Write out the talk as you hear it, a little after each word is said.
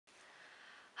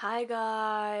Hi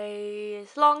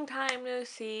guys, long time no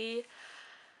see.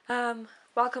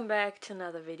 Welcome back to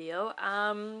another video.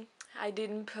 I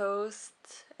didn't post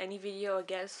any video I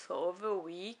guess for over a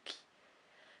week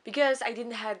because I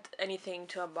didn't have anything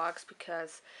to unbox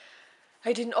because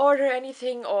I didn't order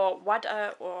anything or what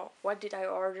did I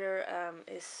order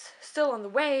is still on the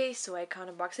way, so I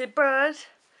can't unbox it. But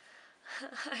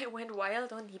I went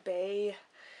wild on eBay.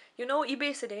 You know,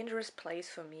 eBay is a dangerous place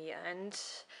for me, and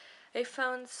I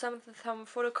found some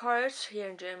photo cards here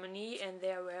in Germany, and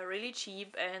they were really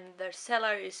cheap, and the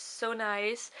seller is so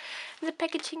nice, and the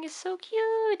packaging is so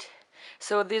cute.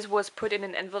 So this was put in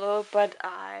an envelope, but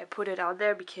I put it out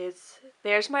there because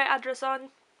there's my address on,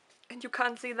 and you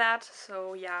can't see that.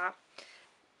 So yeah,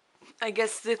 I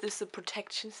guess this is a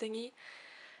protection thingy.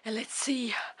 And let's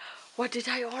see, what did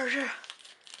I order?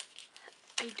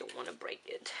 I don't want to break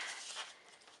it.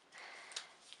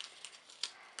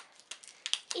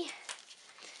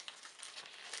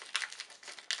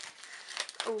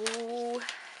 Oh,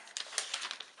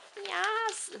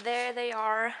 yes, there they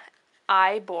are.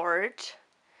 I bought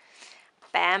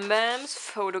Bam Bam's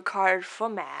photocard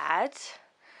format,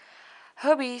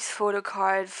 Hubby's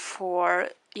photocard for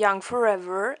Young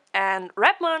Forever, and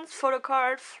Redmond's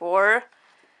photocard for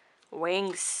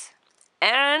Wings.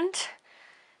 And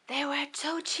they were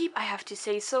so cheap, I have to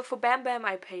say. So for Bam Bam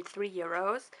I paid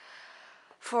 €3.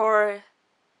 For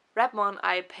Redmond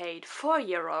I paid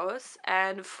 €4,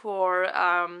 and for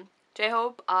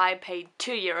J-Hope I paid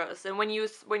 €2. And when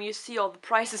you see all the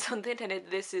prices on the internet,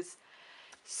 this is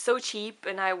so cheap,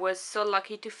 and I was so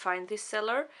lucky to find this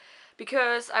seller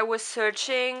because I was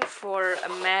searching for a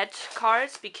matte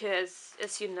cards because,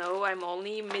 as you know, I'm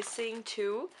only missing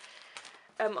 2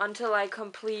 until I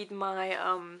complete my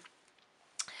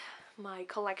my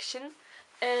collection.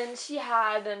 And she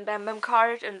had a Bam Bam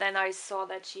card, and then I saw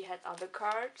that she had other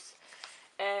cards,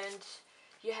 and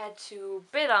you had to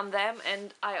bid on them,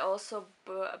 and I also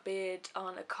bid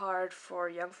on a card for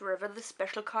Young Forever, the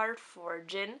special card for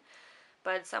Jin,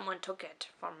 but someone took it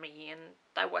from me, and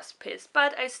I was pissed.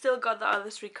 But I still got the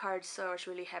other 3 cards, so I was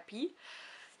really happy.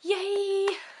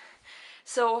 Yay!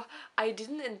 So I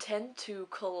didn't intend to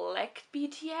collect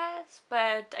BTS,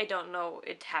 but I don't know,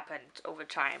 it happened over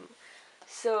time.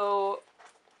 So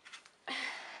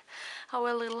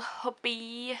our little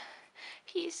hubby,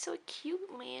 he is so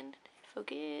cute, man.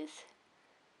 Focus.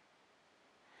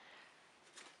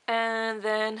 And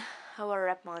then our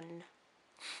Rapmon.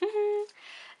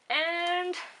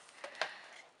 And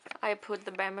I put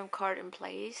the Bam Bam card in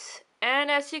place, and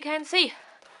as you can see,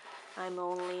 I'm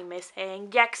only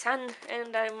missing Jackson,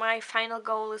 and my final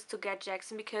goal is to get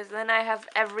Jackson because then I have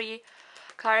every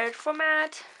card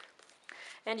format,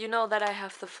 and you know that I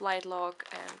have the flight log,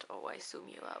 and oh, I zoom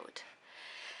you out.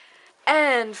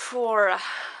 And for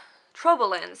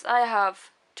Turbulence I have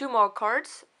 2 more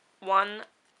cards, 1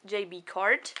 JB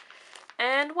card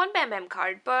and 1 Bam Bam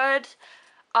card, but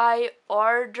I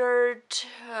ordered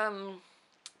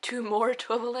 2 more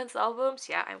Turbulence albums.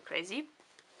 Yeah, I'm crazy.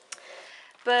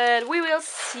 But we will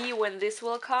see when this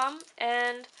will come.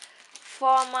 And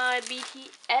for my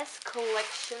BTS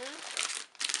collection,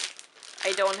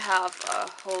 I don't have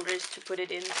holders to put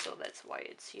it in, so that's why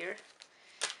it's here.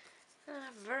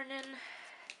 Vernon.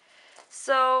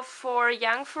 So for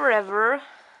Young Forever,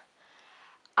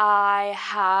 I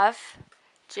have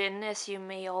Jin, as you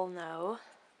may all know.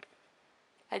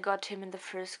 I got him in the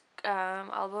first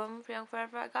album Young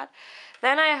Forever I got.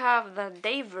 Then I have the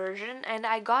day version, and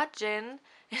I got Jin,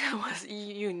 and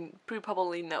you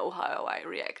probably know how I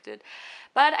reacted.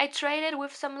 But I traded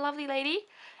with some lovely lady,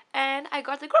 and I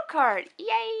got the group card.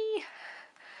 Yay!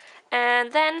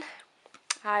 And then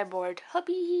I bought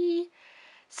Hubby.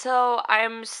 So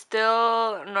I'm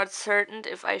still not certain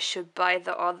if I should buy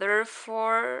the other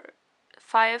 5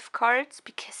 cards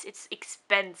because it's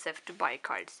expensive to buy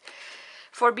cards.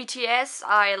 For BTS,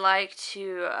 I like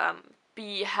to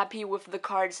be happy with the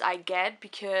cards I get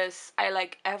because I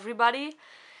like everybody,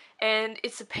 and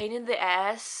it's a pain in the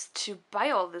ass to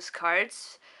buy all these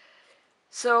cards.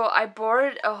 So I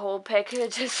bought a whole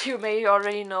package, as you may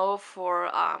already know, for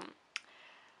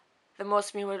the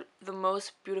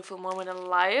most beautiful moment in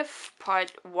life,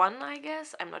 part 1, I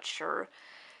guess. I'm not sure.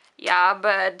 Yeah,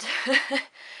 but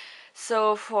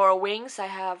so for Wings, I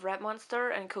have Red Monster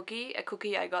and Cookie. A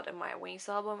Cookie I got in my Wings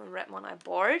album, and Redmon I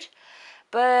bought.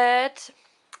 But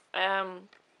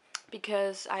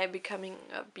because I am becoming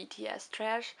a BTS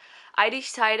trash, I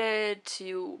decided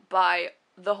to buy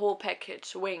the whole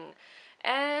package, Wing.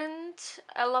 And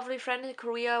a lovely friend in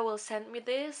Korea will send me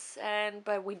this,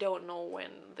 but we don't know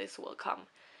when this will come.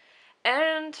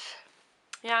 And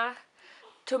yeah,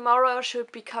 tomorrow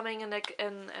should be coming an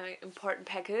important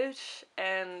package,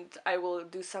 and I will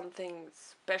do something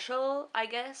special, I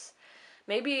guess.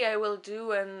 Maybe I will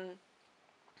do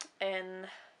an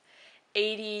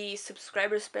 80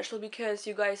 subscriber special, because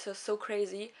you guys are so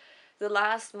crazy. The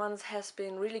last month has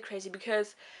been really crazy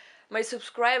because my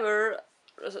subscriber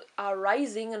are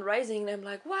rising and rising, and I'm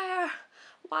like,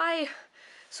 why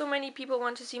so many people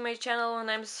want to see my channel, and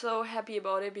I'm so happy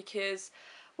about it because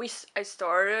I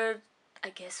started, I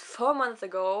guess, 4 months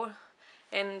ago,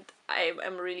 and I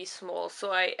am really small,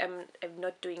 so I'm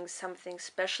not doing something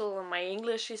special, and my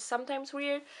English is sometimes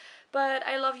weird, but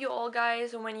I love you all,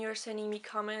 guys, and when you're sending me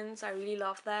comments, I really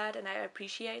love that, and I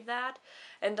appreciate that,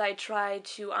 and I try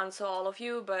to answer all of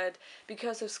you, but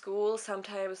because of school,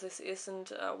 sometimes this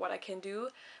isn't what I can do,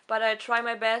 but I try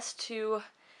my best to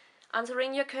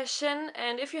answering your question,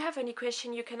 and if you have any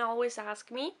question, you can always ask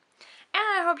me. And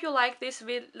I hope you like this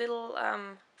little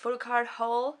photo card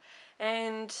haul,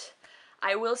 and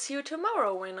I will see you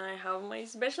tomorrow when I have my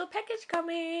special package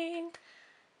coming.